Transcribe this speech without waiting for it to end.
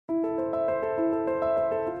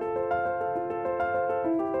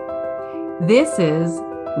This is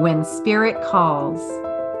When Spirit Calls,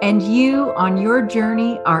 and you on your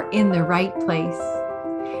journey are in the right place.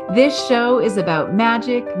 This show is about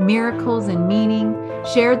magic, miracles, and meaning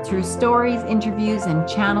shared through stories, interviews, and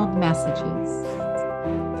channeled messages.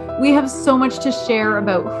 We have so much to share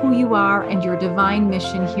about who you are and your divine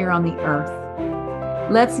mission here on the earth.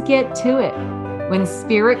 Let's get to it. When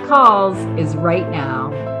Spirit Calls is right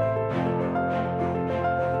now.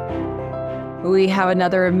 We have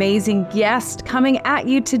another amazing guest coming at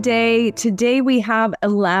you today. Today we have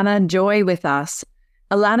Alana Joy with us.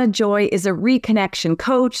 Alana Joy is a reconnection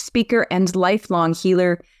coach, speaker, and lifelong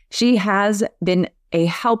healer. She has been a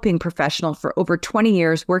helping professional for over 20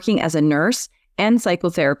 years, working as a nurse and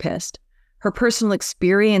psychotherapist. Her personal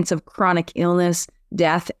experience of chronic illness,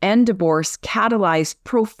 death, and divorce catalyzed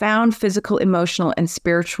profound physical, emotional, and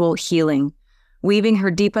spiritual healing. Weaving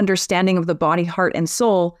her deep understanding of the body, heart, and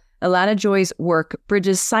soul, Alana Joy's work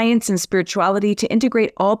bridges science and spirituality to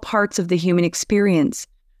integrate all parts of the human experience.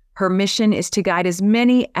 Her mission is to guide as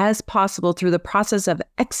many as possible through the process of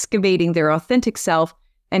excavating their authentic self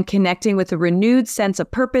and connecting with a renewed sense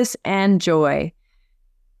of purpose and joy.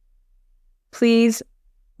 Please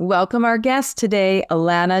welcome our guest today,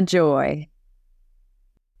 Alana Joy.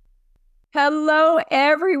 Hello,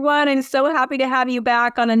 everyone. I'm so happy to have you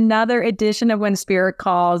back on another edition of When Spirit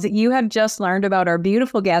Calls. You have just learned about our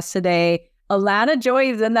beautiful guest today. Alana Joy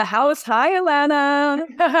is in the house. Hi, Alana.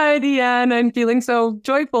 Hi, Deanne. I'm feeling so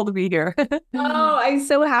joyful to be here. Oh, I'm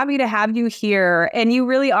so happy to have you here. And you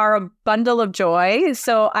really are a bundle of joy.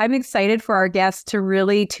 So I'm excited for our guests to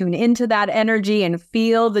really tune into that energy and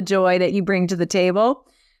feel the joy that you bring to the table.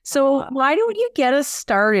 So why don't you get us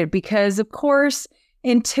started? Because, of course,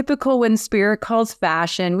 in typical When Spirit Calls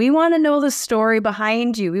fashion, we want to know the story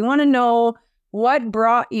behind you. We want to know what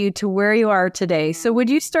brought you to where you are today. So would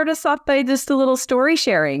you start us off by just a little story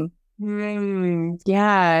sharing?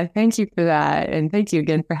 Yeah, thank you for that. And thank you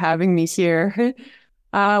again for having me here.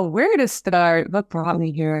 Where to start? What brought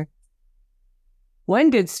me here? When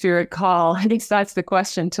did Spirit call? I think that's the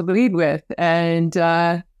question to lead with. And,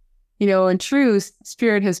 in truth,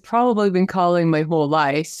 Spirit has probably been calling my whole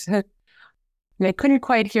life. And I couldn't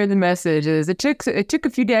quite hear the messages. It took a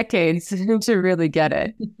few decades to really get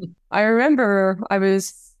it. I remember I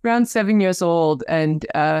was around 7 years old and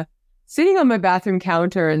sitting on my bathroom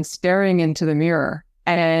counter and staring into the mirror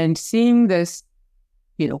and seeing this,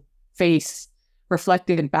 face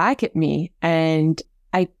reflected back at me. And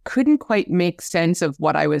I couldn't quite make sense of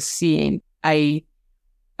what I was seeing. I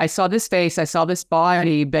saw this face, I saw this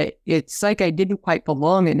body, but it's like I didn't quite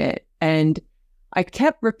belong in it. And I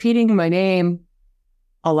kept repeating my name,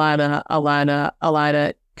 Alana, Alana,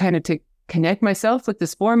 Alana, kind of to connect myself with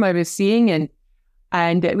this form I was seeing.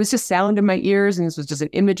 And it was just sound in my ears, and this was just an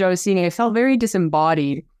image I was seeing. I felt very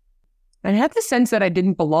disembodied. And I had the sense that I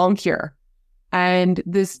didn't belong here. And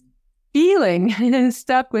this feeling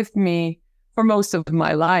stuck with me for most of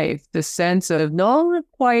my life, the sense of not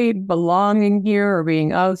quite belonging here or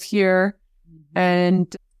being of here.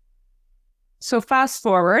 And so fast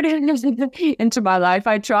forward into my life,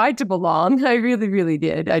 I tried to belong. I really, really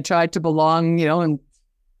did. I tried to belong, in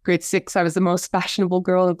grade 6, I was the most fashionable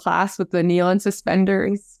girl in class with the neon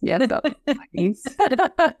suspenders. Yeah, that was nice.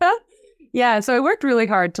 Yeah, so I worked really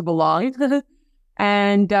hard to belong.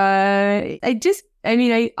 And on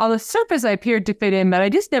the surface, I appeared to fit in, but I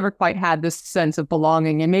just never quite had this sense of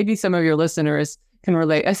belonging. And maybe some of your listeners can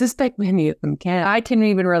relate. I suspect many of them can. I can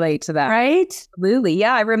even relate to that. Right? Absolutely.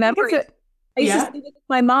 Yeah, I remember it. I used to say with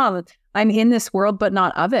my mom, I'm in this world, but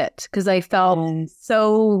not of it, because I felt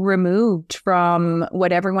so removed from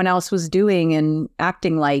what everyone else was doing and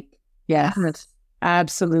acting like. Yes,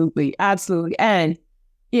 absolutely. Absolutely. And,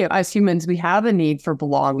 as humans, we have a need for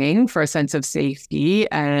belonging, for a sense of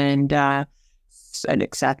safety and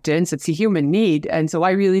acceptance. It's a human need. And so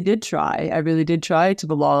I really did try. I really did try to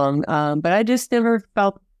belong. But I just never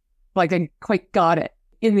felt like I quite got it.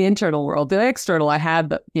 In the internal world, the external, I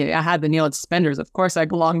had the neon suspenders. Of course, I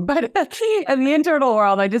belonged, but in the internal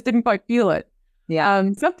world, I just didn't quite feel it. Yeah.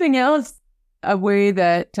 Something else, a way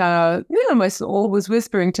that my soul was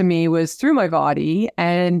whispering to me was through my body.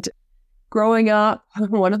 And growing up,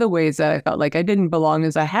 one of the ways that I felt like I didn't belong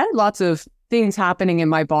is I had lots of things happening in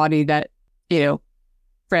my body that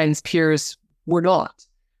friends, peers were not.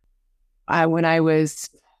 When I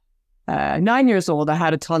was 9 years old, I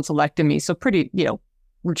had a tonsillectomy, so pretty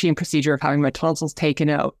routine procedure of having my tonsils taken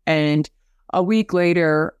out. And a week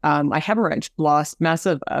later, I hemorrhaged, lost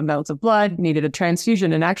massive amounts of blood, needed a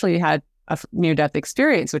transfusion, and actually had a near-death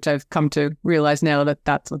experience, which I've come to realize now that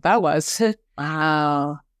that's what that was.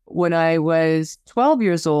 Wow. when I was 12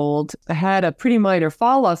 years old, I had a pretty minor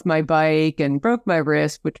fall off my bike and broke my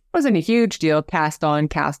wrist, which wasn't a huge deal, cast on,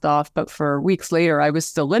 cast off. But for weeks later, I was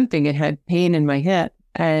still limping and had pain in my hip.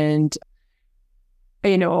 And,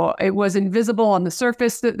 it wasn't visible on the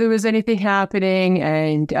surface that there was anything happening.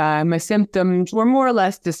 And my symptoms were more or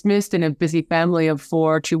less dismissed in a busy family of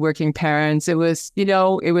 4, 2 working parents. It was,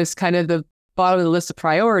 it was kind of the bottom of the list of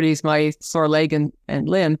priorities, my sore leg and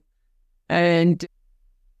limb. And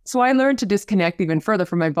so I learned to disconnect even further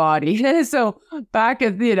from my body. So back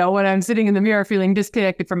at, when I'm sitting in the mirror feeling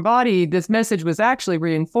disconnected from body, this message was actually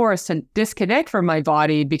reinforced to disconnect from my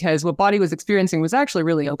body because what body was experiencing was actually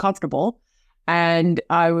really uncomfortable. And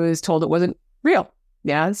I was told it wasn't real.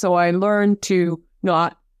 Yeah. So I learned to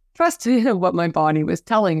not trust what my body was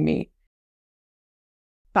telling me.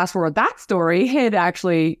 Fast forward that story,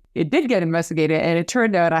 it did get investigated, and it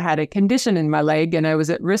turned out I had a condition in my leg and I was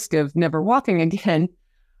at risk of never walking again.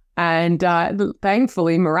 And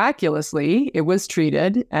thankfully, miraculously, it was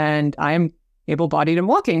treated and I am able-bodied and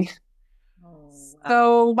walking.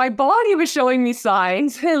 So my body was showing me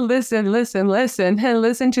signs. Listen to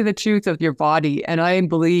the truth of your body. And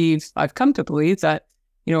I've come to believe that,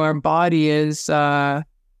 our body is part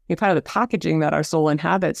of the packaging that our soul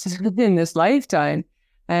inhabits in this lifetime.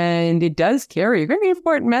 And it does carry very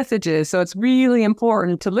important messages. So it's really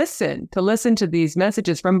important to listen to these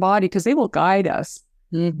messages from body because they will guide us.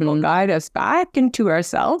 Mm-hmm. They will guide us back into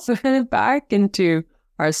ourselves, back into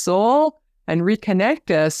our soul, and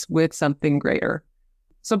reconnect us with something greater.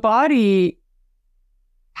 So body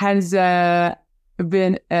has I've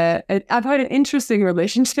had an interesting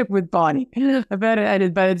relationship with body. But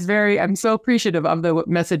I'm so appreciative of the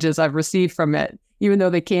messages I've received from it, even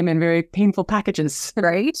though they came in very painful packages.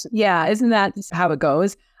 Right? Yeah. Isn't that how it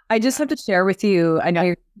goes? I just have to share with you, I know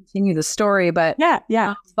you're going to continue the story, but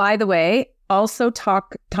yeah. By the way, also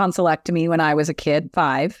tonsillectomy when I was a kid,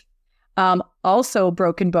 5. Also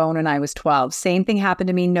broken bone when I was 12. Same thing happened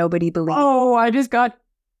to me. Nobody believed. Oh, I just got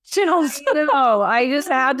chills. No, I just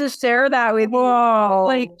had to share that with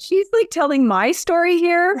you. She's telling my story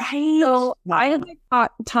here. Right. So I had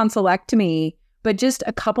tonsillectomy, but just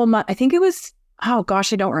a couple months, I think it was, oh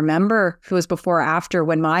gosh, I don't remember if it was before or after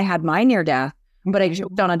when I had my near death, but I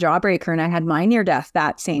jumped on a jawbreaker and I had my near death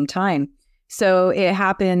that same time. So it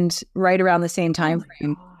happened right around the same time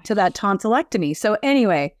frame to that tonsillectomy. So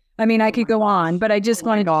anyway, I could go on, but I just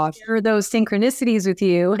wanted to share those synchronicities with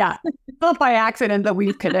you. Yeah. Not by accident that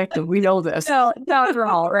we've connected. We know this. No, not at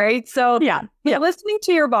all, right? So yeah. Listening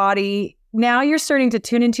to your body, now you're starting to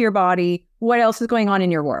tune into your body. What else is going on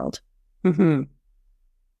in your world? Mm-hmm.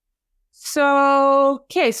 So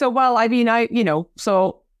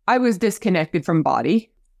I was disconnected from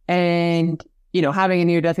body and, having a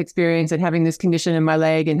near-death experience and having this condition in my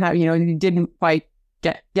leg and it didn't quite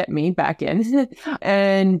get me back in.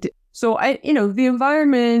 And so the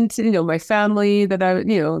environment, my family that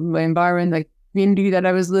my environment, the community that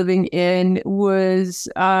I was living in was,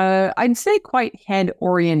 I'd say quite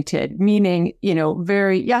head-oriented, meaning,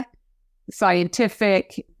 very,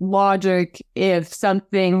 scientific logic. If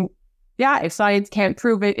science can't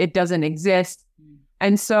prove it, it doesn't exist.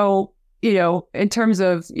 And so, in terms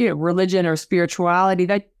of, religion or spirituality,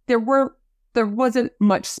 that there wasn't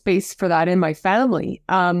much space for that in my family.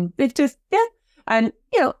 It just, and,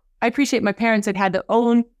 I appreciate my parents had their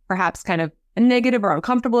own, perhaps kind of negative or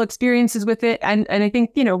uncomfortable experiences with it. And I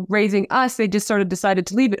think, raising us, they just sort of decided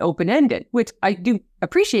to leave it open-ended, which I do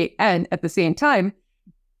appreciate. And at the same time,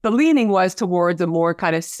 the leaning was towards a more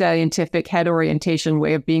kind of scientific head orientation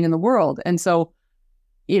way of being in the world. And so,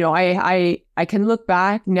 I can look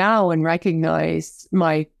back now and recognize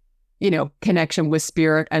my, connection with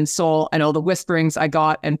spirit and soul and all the whisperings I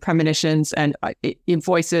got and premonitions and in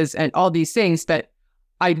voices and all these things that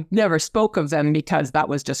I never spoke of them because that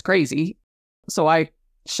was just crazy. So I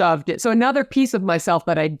shoved it. So another piece of myself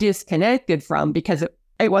that I disconnected from because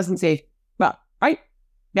it wasn't safe. Well, right?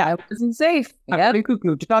 Yeah, it wasn't safe. I'm pretty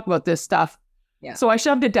cuckoo to talk about this stuff. Yeah. So I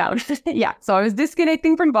shoved it down. Yeah. So I was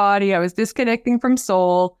disconnecting from body. I was disconnecting from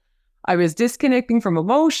soul. I was disconnecting from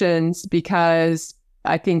emotions because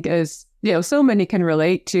I think as, so many can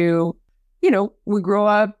relate to, we grow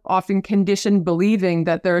up often conditioned believing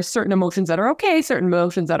that there are certain emotions that are okay, certain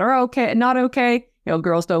emotions that are okay and not okay.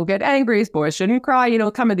 Girls don't get angry, boys shouldn't cry,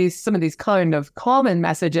 some of these kind of common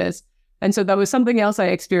messages. And so that was something else I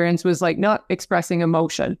experienced was not expressing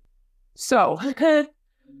emotion. So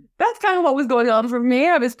that's kind of what was going on for me.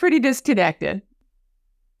 I was pretty disconnected.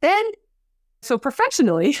 Then, so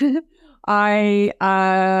professionally,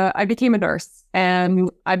 I became a nurse. And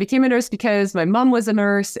I became a nurse because my mom was a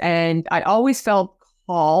nurse and I always felt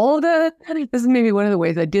called. This is maybe one of the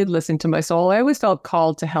ways I did listen to my soul. I always felt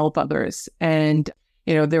called to help others. And,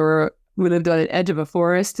 we lived on the edge of a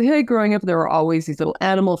forest. Growing up, there were always these little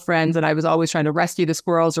animal friends, and I was always trying to rescue the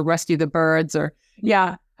squirrels or rescue the birds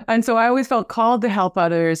And so I always felt called to help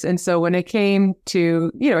others. And so when it came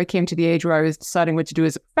to, the age where I was deciding what to do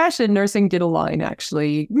as a profession, nursing did align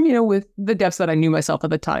actually, with the depths that I knew myself at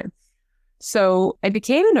the time. So I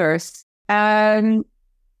became a nurse and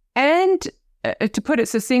to put it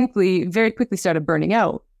succinctly, very quickly started burning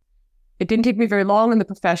out. It didn't take me very long in the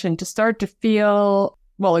profession to start to feel,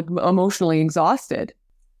 emotionally exhausted.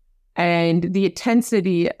 And the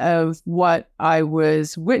intensity of what I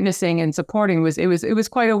was witnessing and supporting was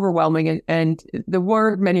quite overwhelming. And there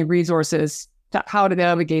were many resources to how to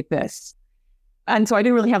navigate this. And so I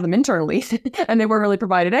didn't really have them internally and they weren't really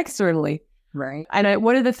provided externally. Right. And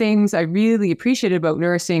one of the things I really appreciated about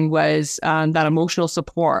nursing was that emotional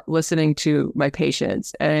support, listening to my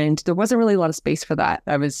patients. And there wasn't really a lot of space for that.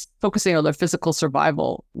 I was focusing on their physical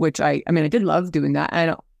survival, which I did love doing that.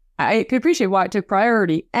 And I could appreciate why it took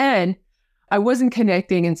priority. And I wasn't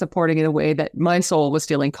connecting and supporting in a way that my soul was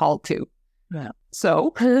feeling called to. Yeah.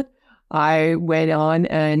 So I went on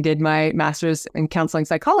and did my master's in counseling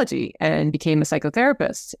psychology and became a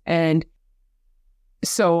psychotherapist. And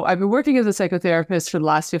so I've been working as a psychotherapist for the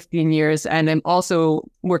last 15 years, and I'm also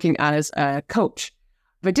working as a coach.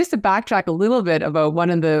 But just to backtrack a little bit about one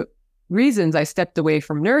of the reasons I stepped away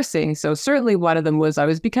from nursing. So certainly one of them was I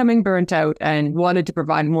was becoming burnt out and wanted to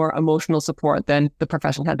provide more emotional support than the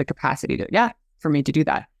profession had the capacity for me to do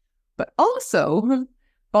that. But also,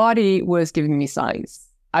 body was giving me signs.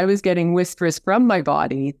 I was getting whispers from my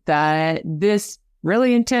body that this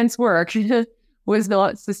really intense work was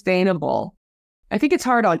not sustainable. I think it's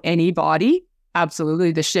hard on any body.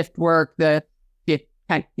 Absolutely. The shift work,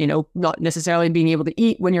 not necessarily being able to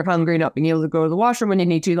eat when you're hungry, not being able to go to the washroom when you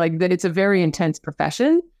need to, that it's a very intense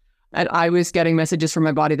profession. And I was getting messages from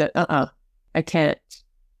my body that, I can't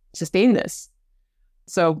sustain this.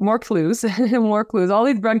 So more clues, all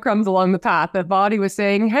these breadcrumbs along the path. The body was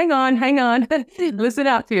saying, hang on, listen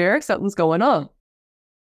up here. Something's going on.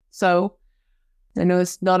 So I know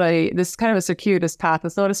this is kind of a circuitous path.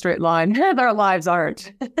 It's not a straight line. Our lives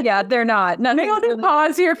aren't. Yeah, they're not. Maybe I'll just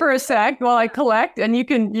pause here for a sec while I collect, and you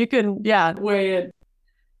can weigh in.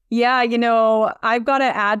 Yeah, I've got to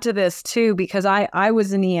add to this too, because I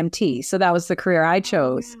was an EMT, so that was the career I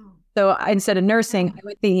chose. So instead of nursing, I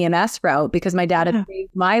went the EMS route because my dad had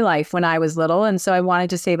saved my life when I was little, and so I wanted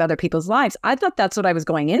to save other people's lives. I thought that's what I was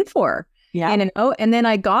going in for. Yeah. And then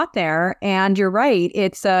I got there, and you're right.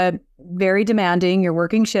 It's very demanding. You're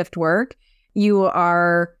working shift work. You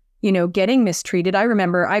are, getting mistreated. I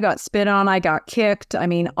remember I got spit on. I got kicked.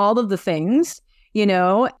 All of the things,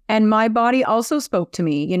 and my body also spoke to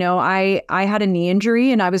me. I had a knee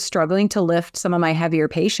injury and I was struggling to lift some of my heavier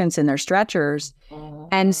patients in their stretchers.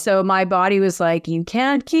 And so my body was like, you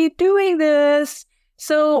can't keep doing this.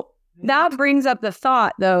 So that brings up the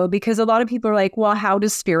thought, though, because a lot of people are like, well, how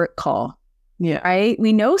does spirit call? Yeah. Right.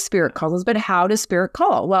 We know spirit calls, but how does spirit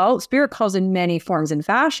call? Well, spirit calls in many forms and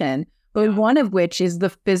fashion, but one of which is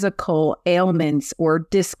the physical ailments or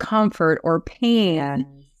discomfort or pain.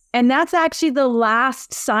 And that's actually the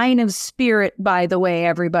last sign of spirit, by the way,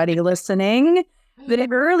 everybody listening. The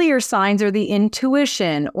earlier signs are the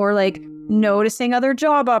intuition or noticing other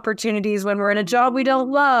job opportunities when we're in a job we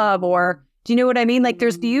don't love, or do you know what I mean?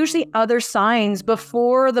 There's usually other signs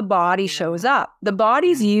before the body shows up. The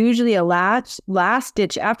body's usually a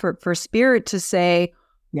last-ditch effort for spirit to say,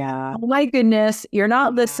 oh my goodness, you're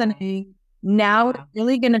not listening. Now it's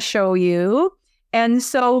really going to show you. And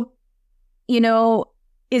so,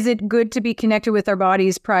 is it good to be connected with our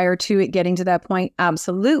bodies prior to it getting to that point?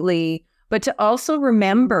 Absolutely. But to also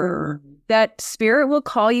remember that spirit will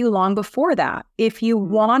call you long before that. If you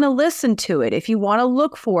want to listen to it, if you want to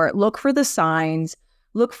look for it, look for the signs,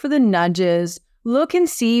 look for the nudges, look and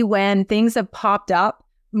see when things have popped up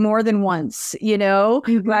more than once,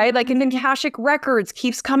 right? Like in the Akashic records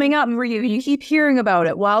keeps coming up where you keep hearing about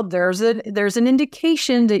it. Well, there's an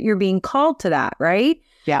indication that you're being called to that, right?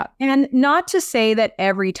 Yeah. And not to say that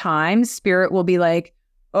every time spirit will be like,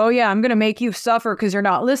 oh yeah, I'm going to make you suffer because you're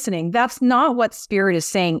not listening. That's not what spirit is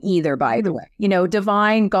saying either, by the way.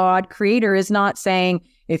 Divine God, creator is not saying,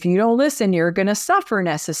 if you don't listen, you're going to suffer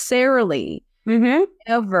necessarily.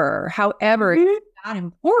 However, it's not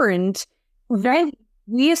important. Right?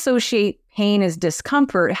 We associate pain as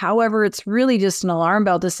discomfort. However, it's really just an alarm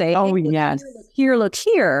bell to say, oh, hey, yes, look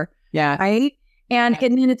here. Yeah. Right? And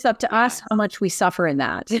then it's up to us how much we suffer in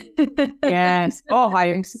that. Yes. Oh,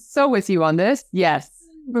 I'm so with you on this. Yes.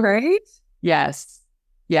 Right? Yes.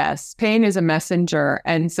 Yes, pain is a messenger.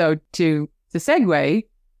 And so to segue,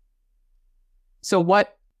 so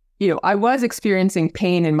what, I was experiencing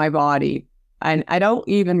pain in my body, and I don't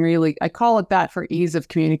even really, I call it that for ease of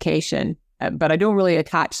communication, but I don't really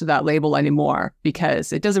attach to that label anymore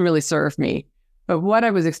because it doesn't really serve me. But what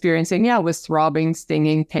I was experiencing, was throbbing,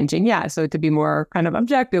 stinging, pinching. Yeah. So to be more kind of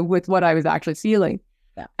objective with what I was actually feeling.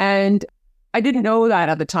 Yeah. And I didn't know that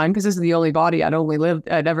at the time because this is the only body I'd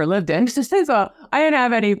ever lived in. So I didn't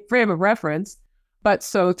have any frame of reference. But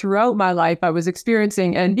so throughout my life, I was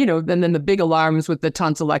experiencing, and then the big alarms with the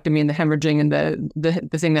tonsillectomy and the hemorrhaging and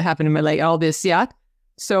the thing that happened in my leg, all this, yeah.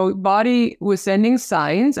 So body was sending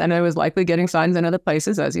signs, and I was likely getting signs in other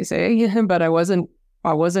places, as you say, but I wasn't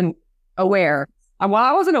aware. I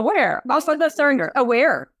wasn't aware. I was like, that's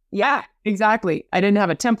aware. Yeah, exactly. I didn't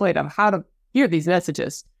have a template of how to hear these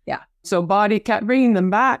messages. Yeah. So body kept bringing them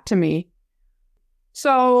back to me.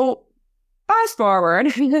 So fast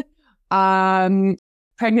forward,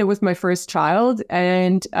 pregnant with my first child,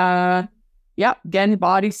 and again,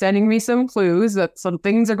 body sending me some clues that some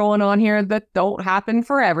things are going on here that don't happen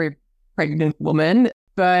for every pregnant woman.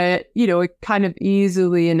 But, it kind of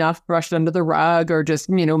easily enough brushed under the rug or just,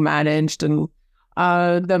 managed. And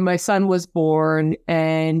then my son was born,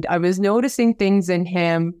 and I was noticing things in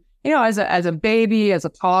him, as a baby, as a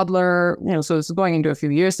toddler, so it's going into a few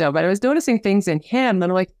years now, but I was noticing things in him,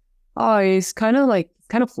 and I'm like, oh, he's kind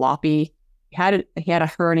of floppy. He had a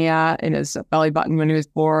hernia in his belly button when he was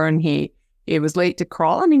born. He was late to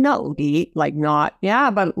crawl. I mean, not late,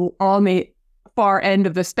 but on the far end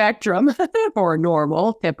of the spectrum for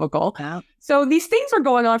normal, typical. Wow. So these things were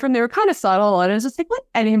going on from there, kind of subtle, and I was just like, what?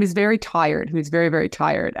 And he was very tired. He was very, very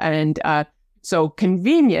tired. And so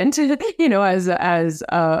convenient, as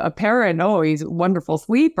a parent. Oh, he's a wonderful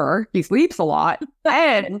sleeper. He sleeps a lot.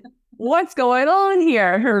 And what's going on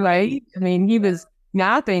here, right? I mean, he was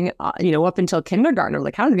napping, up until kindergarten.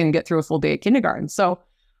 Like, how is he going to get through a full day of kindergarten? So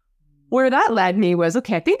where that led me was,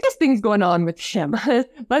 okay, I think this thing's going on with him.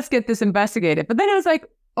 Let's get this investigated. But then I was like,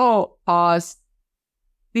 oh, pause.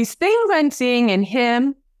 These things I'm seeing in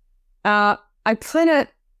him, I kind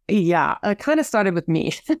of started with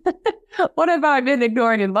me. What have I been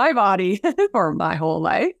ignoring in my body for my whole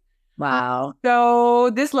life? Wow. So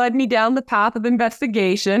this led me down the path of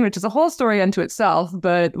investigation, which is a whole story unto itself.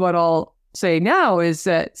 But what I'll say now is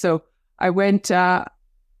that, so I went,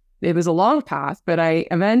 it was a long path, but I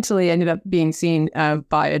eventually ended up being seen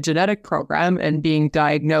by a genetic program and being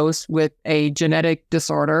diagnosed with a genetic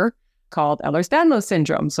disorder called Ehlers-Danlos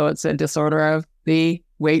syndrome. So it's a disorder of the,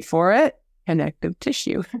 wait for it, connective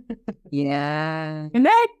tissue. Yeah.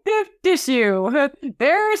 Connective tissue.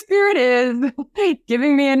 There spirit is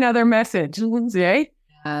giving me another message. Right?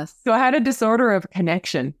 Yes. So I had a disorder of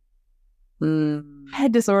connection. I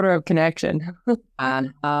had disorder of connection.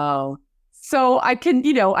 Oh. So I can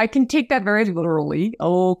take that very literally.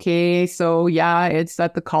 Okay, so yeah, it's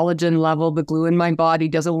at the collagen level. The glue in my body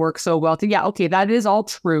doesn't work so well. Okay, that is all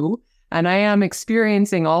true. And I am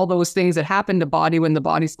experiencing all those things that happen to body when the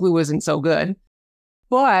body's glue isn't so good.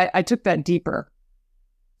 But I took that deeper.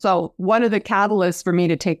 So one of the catalysts for me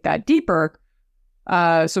to take that deeper,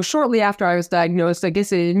 so shortly after I was diagnosed, I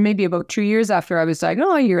guess it maybe about 2 years after I was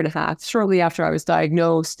diagnosed, a year and a half, shortly after I was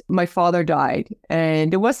diagnosed, my father died.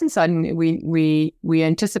 And it wasn't sudden. We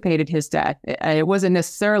anticipated his death. It wasn't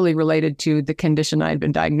necessarily related to the condition I had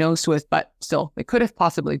been diagnosed with, but still, it could have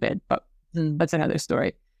possibly been, but that's another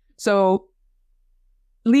story. So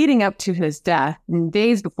leading up to his death, and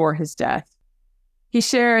days before his death, he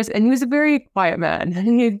shares, and he was a very quiet man.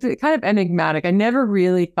 He's kind of enigmatic. I never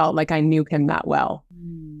really felt like I knew him that well.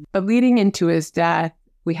 But leading into his death,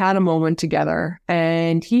 we had a moment together,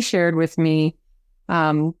 and he shared with me,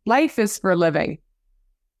 life is for living.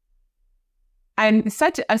 And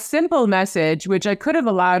such a simple message, which I could have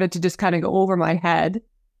allowed it to just kind of go over my head,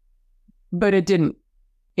 but it didn't.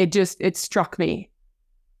 It struck me.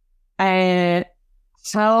 And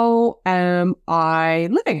how am I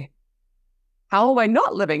living? How am I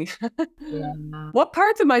not living? What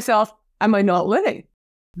parts of myself am I not living?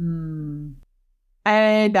 And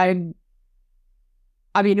I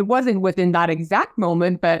mean, it wasn't within that exact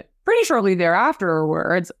moment, but pretty shortly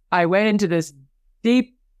thereafterwards, I went into this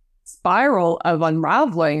deep spiral of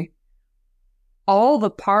unraveling all the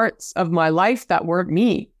parts of my life that weren't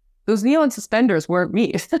me. Those neon suspenders weren't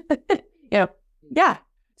me. Yeah.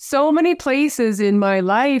 So many places in my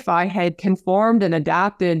life I had conformed and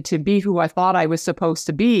adapted to be who I thought I was supposed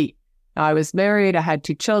to be. I was married, I had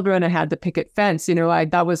 2 children, I had the picket fence,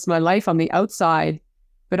 that was my life on the outside.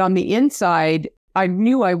 But on the inside, I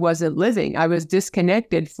knew I wasn't living. I was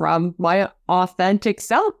disconnected from my authentic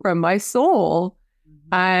self, from my soul.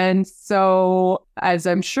 And so, as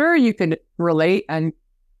I'm sure you can relate, and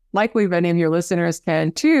likely many of your listeners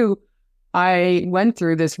can too, I went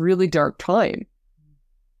through this really dark time,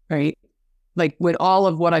 right? Like when all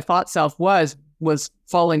of what I thought self was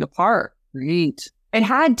falling apart. Great. It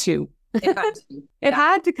had to. It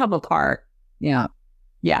had to come apart. Yeah.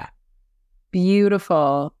 Yeah.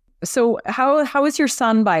 Beautiful. So how is your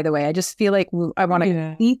son, by the way? I just feel like I want to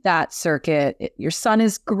complete that circuit. Your son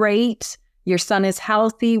is great. Your son is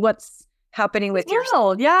healthy. What's happening with your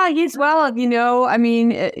son? Yeah, he's well. I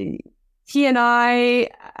mean, he and I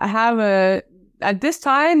have at this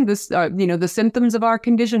time, the symptoms of our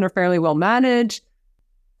condition are fairly well managed.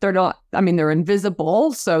 They're not, they're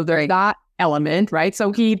invisible. So there's that element, right?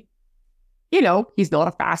 So he's not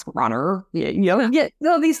a fast runner,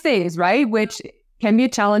 all these things, right? Which can be a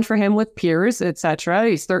challenge for him with peers, etc.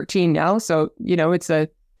 He's 13 now. So, it's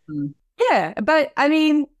but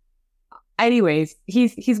anyways,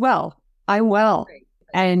 he's well. I'm well.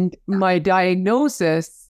 And my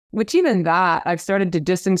diagnosis, which even that I've started to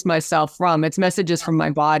distance myself from, it's messages from my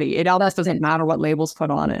body. It almost doesn't matter what labels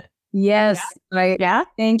put on it. Yes. Right. Yeah.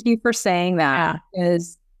 Thank you for saying that.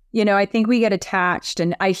 Because, I think we get attached,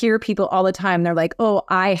 and I hear people all the time. They're like, oh,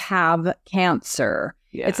 I have cancer.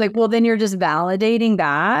 Yeah. It's like, well, then you're just validating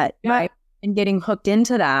that, right? And getting hooked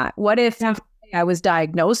into that. What if I was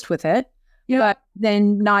diagnosed with it, but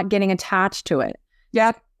then not getting attached to it?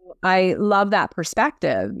 Yeah. I love that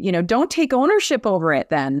perspective. Don't take ownership over it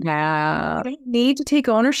then. Yeah. You don't need to take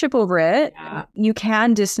ownership over it. Yeah. You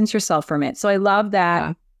can distance yourself from it. So I love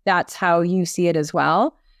that that's how you see it as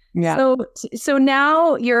well. Yeah. So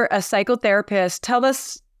now you're a psychotherapist. Tell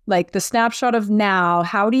us, like, the snapshot of now.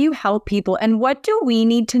 How do you help people, and what do we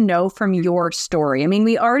need to know from your story?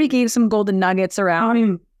 We already gave some golden nuggets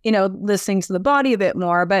around, listening to the body a bit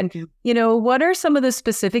more, but, what are some of the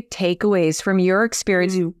specific takeaways from your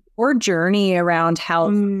experience or journey around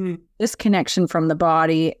health, this connection from the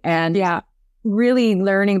body, and really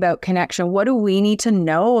learning about connection? What do we need to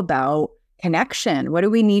know about connection? What do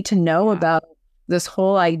we need to know about this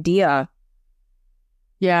whole idea?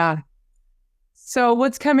 Yeah. So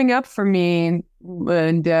what's coming up for me,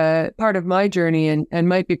 and part of my journey, and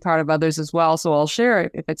might be part of others as well, so I'll share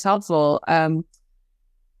it if it's helpful.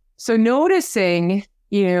 So noticing,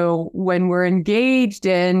 when we're engaged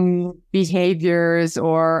in behaviors,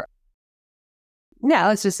 or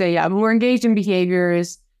let's just say, when we're engaged in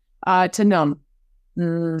behaviors to numb,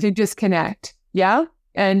 to disconnect. Yeah.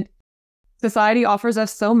 And society offers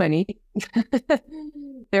us so many.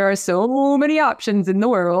 There are so many options in the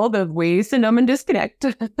world of ways to numb and disconnect.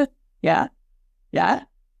 Yeah.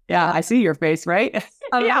 I see your face, right?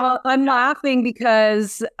 Well, I'm laughing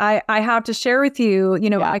because I have to share with you,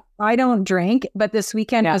 I don't drink, but this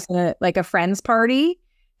weekend was a friend's party.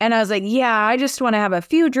 And I was like, I just want to have a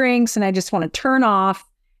few drinks and I just want to turn off.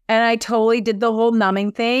 And I totally did the whole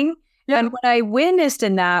numbing thing. Yeah. And what I witnessed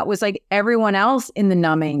in that was like everyone else in the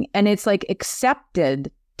numbing, and it's like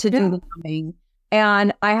accepted to do the numbing.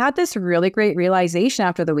 And I had this really great realization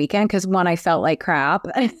after the weekend, because one, I felt like crap,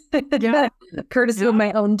 courtesy of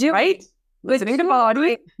my own doing. Right. Listening to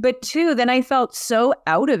body. But two, then I felt so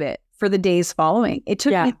out of it for the days following. It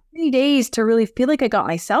took me 3 days to really feel like I got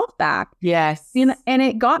myself back. Yes. And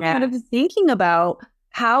it got kind of thinking about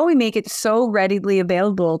how we make it so readily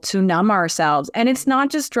available to numb ourselves. And it's not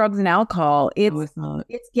just drugs and alcohol.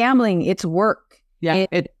 It's gambling. It's work. Yeah.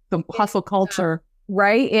 It's the hustle culture.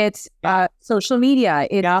 Right? It's social media.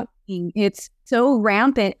 It's so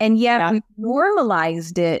rampant. And yet we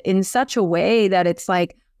normalized it in such a way that it's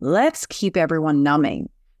like, let's keep everyone numbing.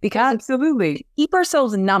 Because absolutely, keep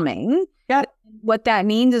ourselves numbing. Yeah. What that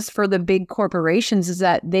means is, for the big corporations, is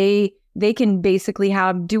that they can basically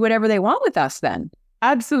do whatever they want with us then.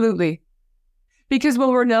 Absolutely. Because when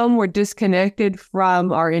we're numb, we're disconnected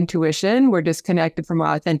from our intuition. We're disconnected from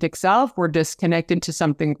our authentic self. We're disconnected to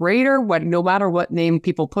something greater, no matter what name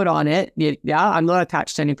people put on it. I'm not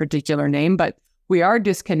attached to any particular name, but we are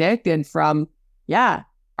disconnected from,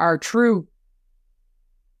 our true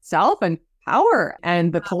self and power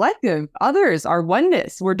and the collective, others, our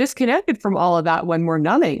oneness. We're disconnected from all of that when we're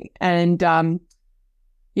numbing. And,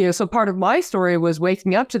 so part of my story was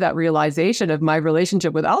waking up to that realization of my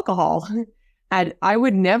relationship with alcohol. And I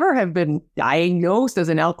would never have been diagnosed as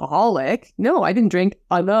an alcoholic. No, I didn't drink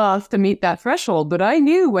enough to meet that threshold. But I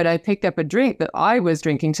knew when I picked up a drink that I was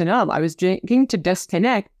drinking to numb. I was drinking to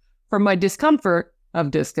disconnect from my discomfort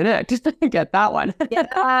of disconnect. Get that one.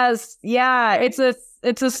 Yes. Yeah. It's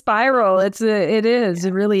a spiral. It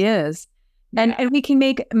really is. And we can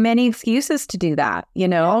make many excuses to do that,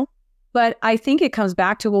 But I think it comes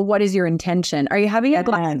back to, well, what is your intention? Are you having a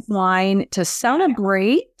glass of wine to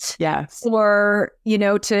celebrate? Yes. Or,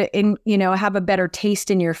 to have a better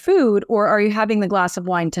taste in your food? Or are you having the glass of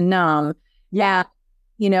wine to numb? Yeah.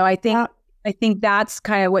 I think that's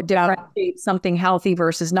kind of what differentiates something healthy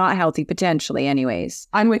versus not healthy, potentially anyways.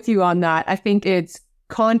 I'm with you on that. I think it's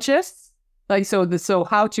conscious. So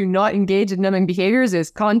how to not engage in numbing behaviors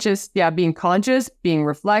is conscious. Yeah. Being conscious, being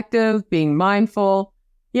reflective, being mindful.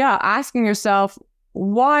 Yeah. Asking yourself,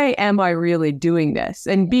 why am I really doing this?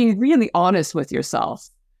 And being really honest with yourself.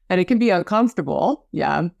 And it can be uncomfortable.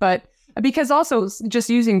 Yeah. But because also just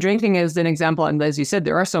using drinking as an example, and as you said,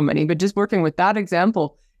 there are so many, but just working with that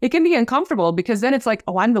example, it can be uncomfortable because then it's like,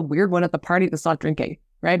 oh, I'm the weird one at the party that's not drinking,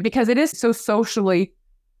 right? Because it is so socially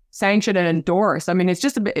sanctioned and endorsed. I mean, it's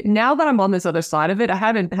just a bit, now that I'm on this other side of it, I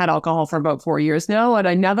haven't had alcohol for about 4 years now.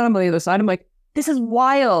 And now that I'm on the other side, I'm like, this is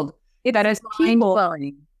wild. That as people,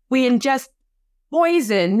 we ingest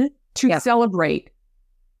poison to celebrate.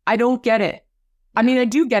 I don't get it. I mean, I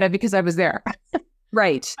do get it because I was there.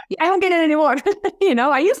 Right. I don't get it anymore.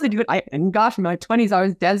 I used to do it. And gosh, in my 20s, I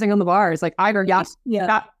was dancing on the bars. Like, I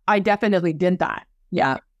definitely did that.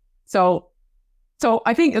 Yeah. So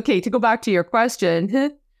I think, okay, to go back to your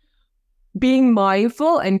question, being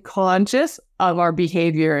mindful and conscious of our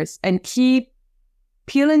behaviors and keep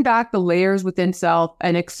peeling back the layers within self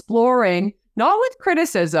and exploring, not with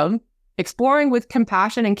criticism, exploring with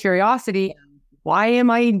compassion and curiosity. Why am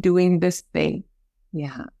I doing this thing?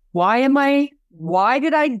 Yeah. Why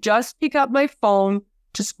did I just pick up my phone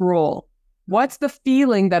to scroll? What's the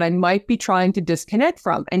feeling that I might be trying to disconnect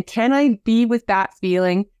from? And can I be with that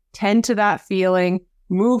feeling, tend to that feeling,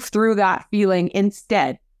 move through that feeling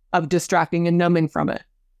instead of distracting and numbing from it?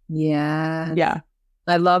 Yeah. Yeah.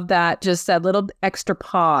 I love that. Just that little extra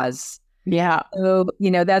pause. Yeah. So,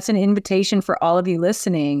 that's an invitation for all of you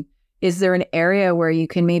listening. Is there an area where you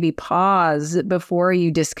can maybe pause before you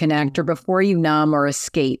disconnect or before you numb or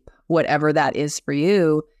escape, whatever that is for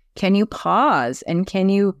you? Can you pause and can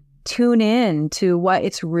you tune in to what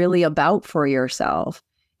it's really about for yourself?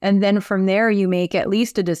 And then from there, you make at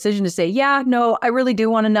least a decision to say, yeah, no, I really do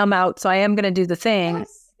want to numb out. So I am going to do the thing.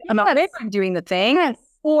 Yes. I'm not doing the thing. Yes.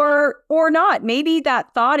 Or not. Maybe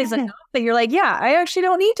that thought is enough that you're like, yeah, I actually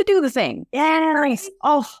don't need to do the thing. Yeah. Nice.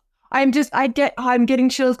 Oh, I'm getting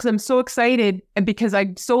chills because I'm so excited and because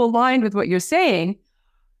I'm so aligned with what you're saying.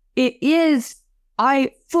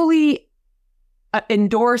 I fully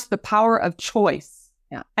endorse the power of choice.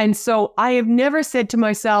 Yeah. And so I have never said to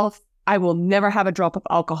myself, I will never have a drop of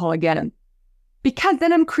alcohol again. Because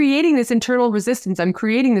then I'm creating this internal resistance. I'm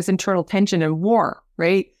creating this internal tension and war,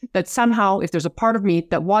 right? That somehow, if there's a part of me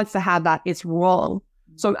that wants to have that, it's wrong.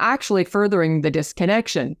 So I'm actually furthering the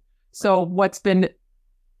disconnection. So what's been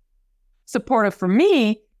supportive for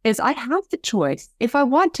me is I have the choice. If I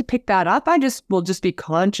want to pick that up, will just be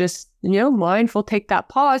conscious, mindful, take that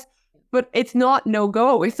pause. But it's not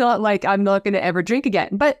no-go. It's not like I'm not going to ever drink again.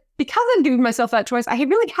 But because I'm giving myself that choice, I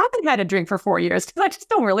really haven't had a drink for 4 years because I just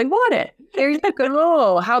don't really want it. There you go.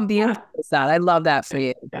 Oh, how beautiful is that? I love that for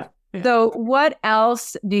you. Yeah. So what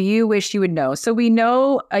else do you wish you would know? So we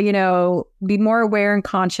know, be more aware and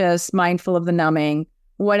conscious, mindful of the numbing.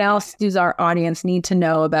 What else does our audience need to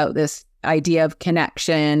know about this idea of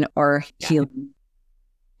connection or healing?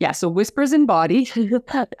 Yeah, so whispers in body,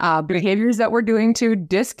 behaviors that we're doing to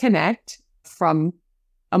disconnect from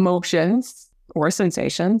emotions or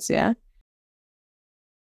sensations, yeah.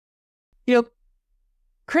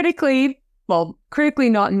 Critically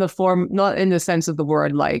not in the sense of the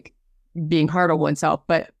word like being hard on oneself,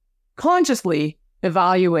 but consciously and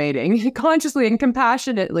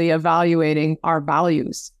compassionately evaluating our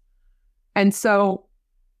values. And so,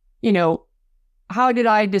 how did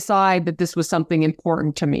I decide that this was something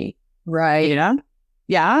important to me? Right.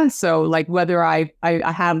 Yeah. So like whether I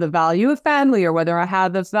have the value of family or whether I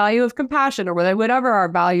have the value of compassion or whatever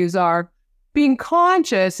our values are, being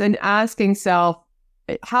conscious and asking self,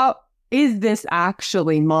 how is this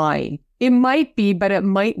actually mine? It might be, but it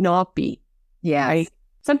might not be. Yeah. Right?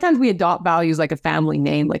 Sometimes we adopt values like a family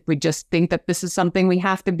name. Like we just think that this is something we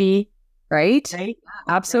have to be. Right.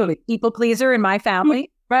 Absolutely. Right. People pleaser in my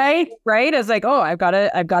family. Right. I was like, oh, I've got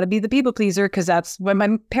to be the people pleaser because that's what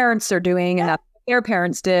my parents are doing and that's what their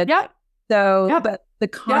parents did. Yeah. So, but the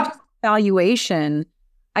conscious evaluation,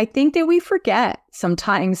 I think that we forget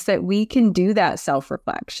sometimes that we can do that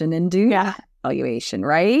self-reflection and do that evaluation,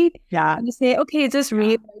 right? Yeah. And you say, okay, is this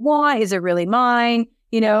really what I want? Is it really mine?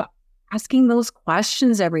 Asking those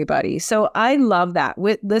questions, everybody. So I love that.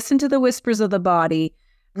 Listen to the whispers of the body.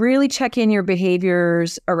 Really check in your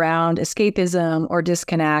behaviors around escapism or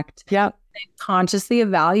disconnect. Yep. Consciously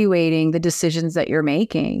evaluating the decisions that you're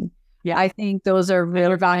making. Yeah. I think those are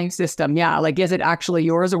Their value system. Yeah. Like, is it actually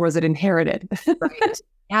yours or was it inherited? right.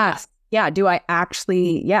 Yes. Yeah. Do I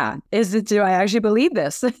actually believe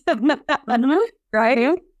this?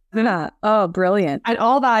 Right? Yeah. Oh, brilliant. And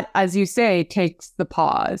all that, as you say, takes the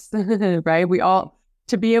pause, right?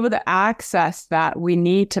 To be able to access that, we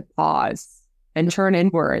need to pause and turn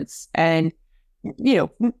inwards. And,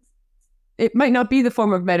 it might not be the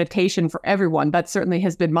form of meditation for everyone. That certainly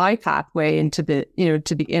has been my pathway into the,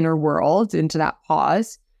 to the inner world, into that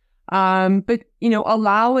pause. But,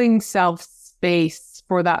 allowing self space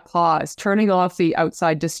for that pause, turning off the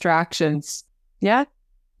outside distractions. Yeah.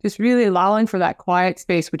 Just really allowing for that quiet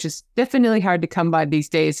space, which is definitely hard to come by these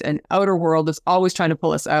days. And outer world is always trying to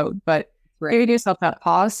pull us out. But giving yourself that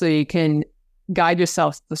pause so you can guide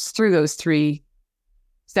yourself through those 3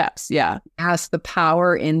 steps. Yeah. Yes, the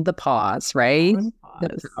power in the pause, right?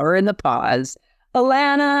 The power in the pause.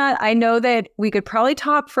 Alana, I know that we could probably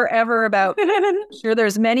talk forever about, I'm sure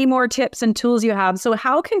there's many more tips and tools you have. So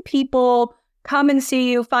how can people come and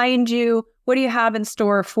see you, find you? What do you have in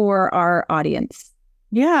store for our audience?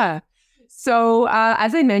 Yeah. So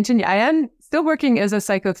as I mentioned, I am still working as a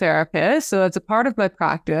psychotherapist. So it's a part of my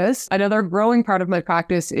practice. Another growing part of my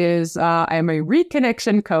practice is I'm a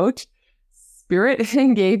reconnection coach. Spirit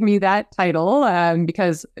gave me that title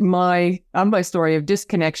because my story of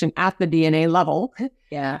disconnection at the DNA level.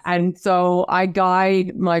 Yeah. And so I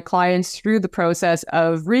guide my clients through the process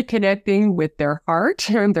of reconnecting with their heart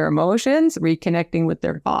and their emotions, reconnecting with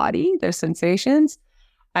their body, their sensations,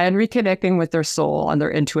 and reconnecting with their soul and their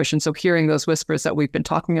intuition. So hearing those whispers that we've been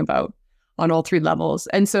talking about on all 3 levels.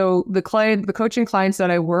 And so the coaching clients that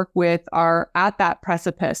I work with are at that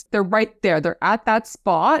precipice. They're right there. They're at that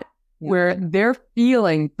spot where they're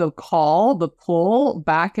feeling the call, the pull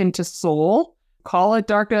back into soul, call it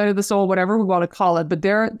dark night of the soul, whatever we want to call it. But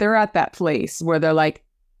they're at that place where they're like,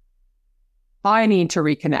 I need to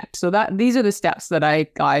reconnect. So these are the steps that I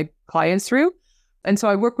guide clients through. And so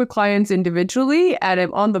I work with clients individually, and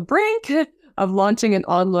I'm on the brink of launching an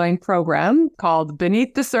online program called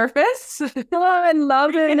Beneath the Surface. Oh, I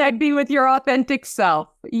love it. Connecting with your authentic self.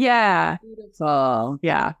 Yeah. Beautiful.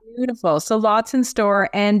 Yeah. Beautiful. So lots in store,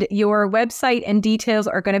 and your website and details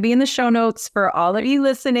are going to be in the show notes for all of you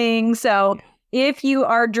listening. So if you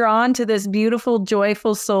are drawn to this beautiful,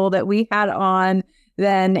 joyful soul that we had on,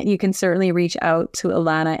 then you can certainly reach out to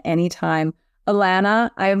Alana anytime.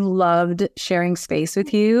 Alana, I've loved sharing space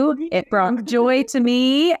with you. It brought joy to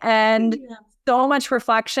me and so much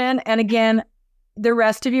reflection. And again, the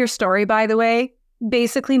rest of your story, by the way,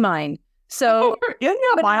 basically mine. So isn't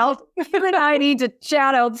that wild? You and I need to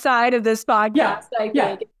chat outside of this podcast.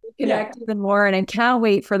 Connect even more. And I can't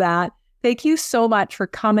wait for that. Thank you so much for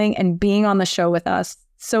coming and being on the show with us.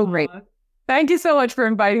 So great. Thank you so much for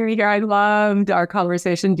inviting me here. I loved our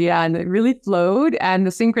conversation, Deanne. It really flowed. And the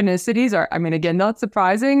synchronicities are, again, not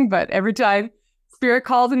surprising, but every time Spirit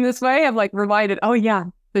calls in this way, I'm like reminded,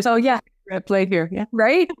 at play here. Yeah.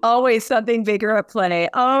 Right? Always something bigger at play.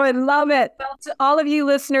 Oh, I love it. Well, to all of you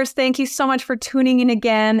listeners, thank you so much for tuning in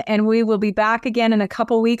again. And we will be back again in a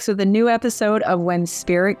couple weeks with a new episode of When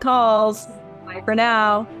Spirit Calls. Bye for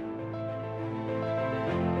now.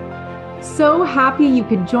 So happy you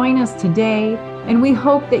could join us today, and we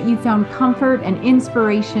hope that you found comfort and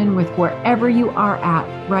inspiration with wherever you are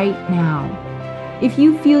at right now. If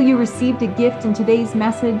you feel you received a gift in today's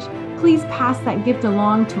message, please pass that gift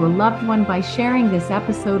along to a loved one by sharing this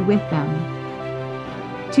episode with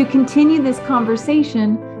them. To continue this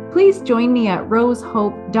conversation, please join me at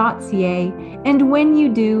rosehope.ca, and when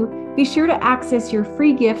you do, be sure to access your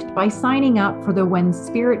free gift by signing up for the When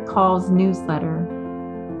Spirit Calls newsletter.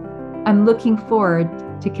 I'm looking forward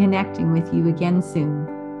to connecting with you again soon.